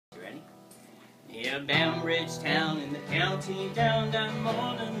Yeah, Bambridge Town in the county down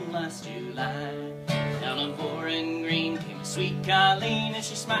morning last July. Down on Bowling Green came a sweet Colleen, and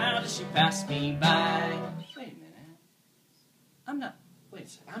she smiled as she passed me by. Wait a minute. I'm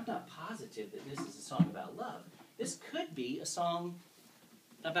not positive that this is a song about love. This could be a song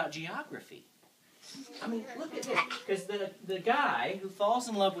about geography. I mean, look at this. Because the guy who falls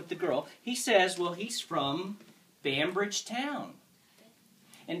in love with the girl, he says, well, he's from Bambridge Town.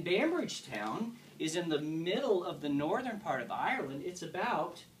 And Bambridge Town is in the middle of the northern part of Ireland. It's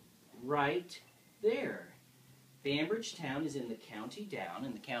about right there. Bambridge Town is in the County Down,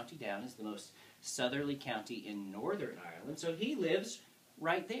 and the County Down is the most southerly county in Northern Ireland. So he lives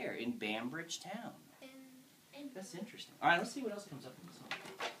right there in Bambridge Town. That's interesting. All right, let's see what else comes up in the song.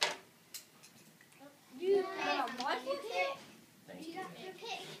 Thank you.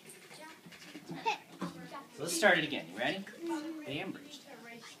 So let's start it again. You ready? Bambridge Town.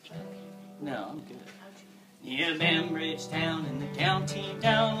 No, I'm good. Yeah, Bambridge Town in the county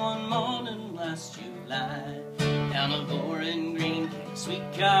down one morning last July. Down on Bowling Green came a sweet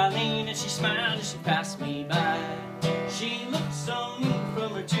Colleen, and she smiled as she passed me by. She looked so neat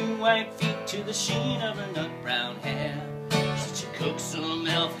from her two white feet to the sheen of her nut brown hair. Such a coaxsome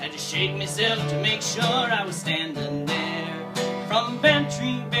elf, had to shake myself to make sure I was standing there. From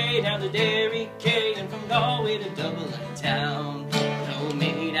Bantry Bay down to Derry Quay, and from Galway to Dublin Town. No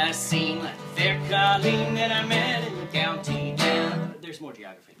maid I seen like the fair Colleen that I met in the county down. There's more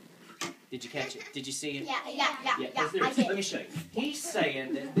geography. Did you catch it? Did you see it? Yeah. Let me show you. He's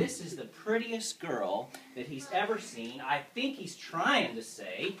saying that this is the prettiest girl that he's ever seen. I think he's trying to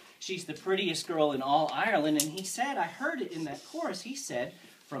say she's the prettiest girl in all Ireland. And he said, I heard it in that chorus, he said,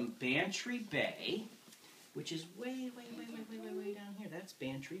 from Bantry Bay, which is way down here. That's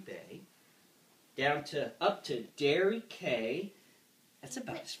Bantry Bay. Up to Derry Quay. That's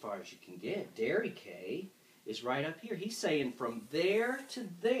about as far as you can get. Derry Quay is right up here. He's saying from there to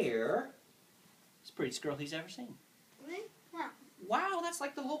there, it's the prettiest girl he's ever seen. Really? Wow. Wow, that's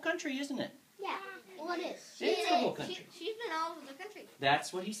like the whole country, isn't it? Yeah. Well, it is. It's the whole country. She's been all over the country.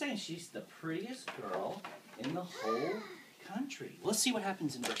 That's what he's saying. She's the prettiest girl in the whole country. Let's see what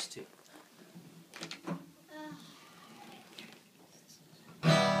happens in verse 2.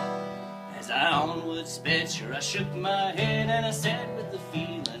 As I onward sped, sure I shook my head, and I said with a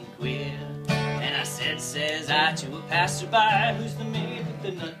feeling queer. And I said, says I, to a passerby, who's the maid with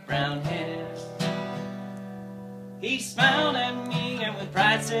the nut brown hair? He smiled at me, and with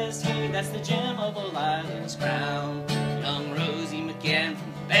pride says he, that's the gem of all Ireland's crown. Young Rosie McCann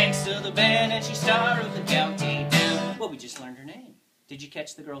from the banks of the Bann, and she's star of the county down. Well, we just learned her name. Did you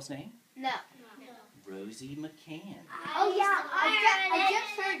catch the girl's name? No. Rosie McCann. Oh yeah, I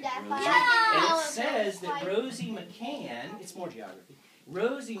just heard that. And it says that Rosie McCann, it's more geography,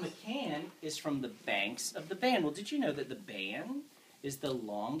 Rosie McCann is from the banks of the Bann. Well, did you know that the Bann is the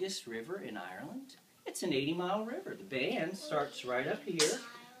longest river in Ireland? It's an 80-mile river. The Bann starts right up here.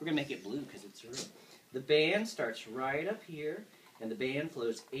 We're going to make it blue because it's a river. The Bann starts right up here, and the Bann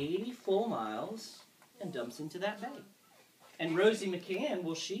flows 80 full miles and dumps into that bay. And Rosie McCann,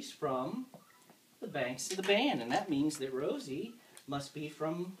 well, she's from the banks of the Bann, and that means that Rosie must be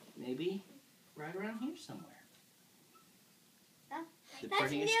from maybe right around here somewhere. The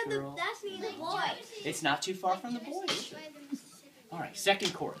prettiest girl. That's near the boys. It's not too far from the boys. All right,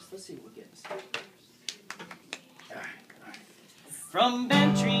 second chorus. Let's see what we get. All right. From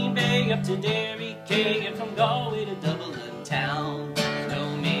Bantry Bay up to Derry Quay, and from Galway to Dublin Town.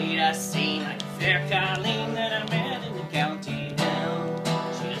 No maid I seen like a fair Colleen that I met in the county down.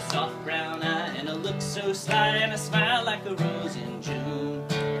 She had a soft brown eye and a look so sly, and a smile like a rose in June.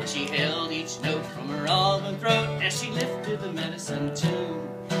 And she held each note from her almond throat as she lifted the medicine tune.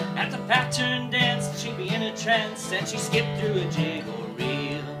 At the pattern dance, she'd be in a trance, and she skipped through a jig or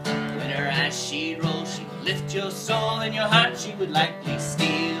reel. When her eyes she'd roll, she'd lift your soul, and your heart she would likely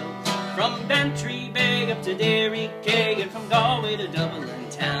steal. From Bantry Bay up to Derry Quay, and from Galway to Dublin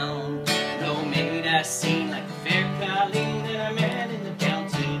Town. No maid I seen like the fair Colleen that I met in the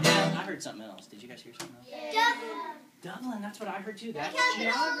county down. I heard something else. Did you guys hear something else? Yeah. Dublin, that's what I heard too. That's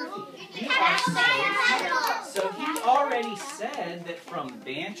geography. So he already said that from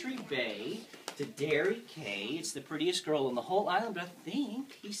Bantry Bay to Derry Quay, it's the prettiest girl in the whole island, but I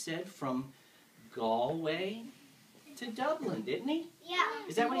think he said from Galway to Dublin, didn't he? Yeah.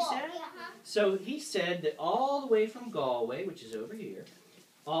 Is that what he said? So he said that all the way from Galway, which is over here,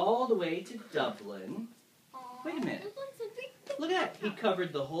 all the way to Dublin. Wait a minute. Look at that. He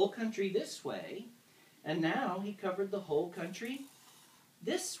covered the whole country this way, and now he covered the whole country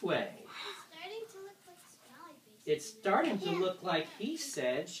this way. It's starting to look like Smiley Face. It's starting to look like he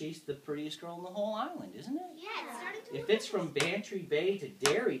said she's the prettiest girl in the whole island, isn't it? Yeah, it's starting to If it's from Bantry Bay to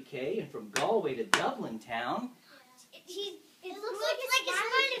Derry Cay and from Galway to Dublin Town, it looks like a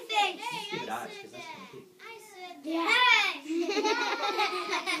smiley face. let's give it eyes because that's cute.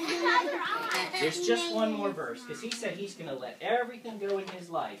 There's just one more verse because he said he's going to let everything go in his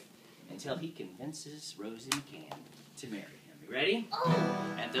life until he convinces Rosie McCann to marry him. You ready?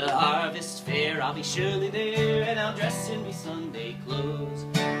 At the harvest fair, I'll be surely there, and I'll dress in me Sunday clothes.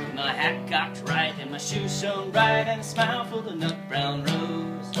 With my hat cocked right, and my shoes shone bright, and a smile full of nut brown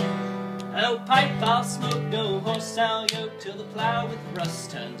rose. No pipe I'll smoke, no horse I'll yoke, till the plow with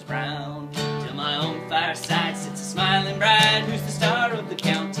rust turns brown. Till my own fireside sits a smiling bride, who's the star of the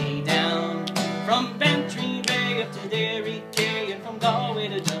country.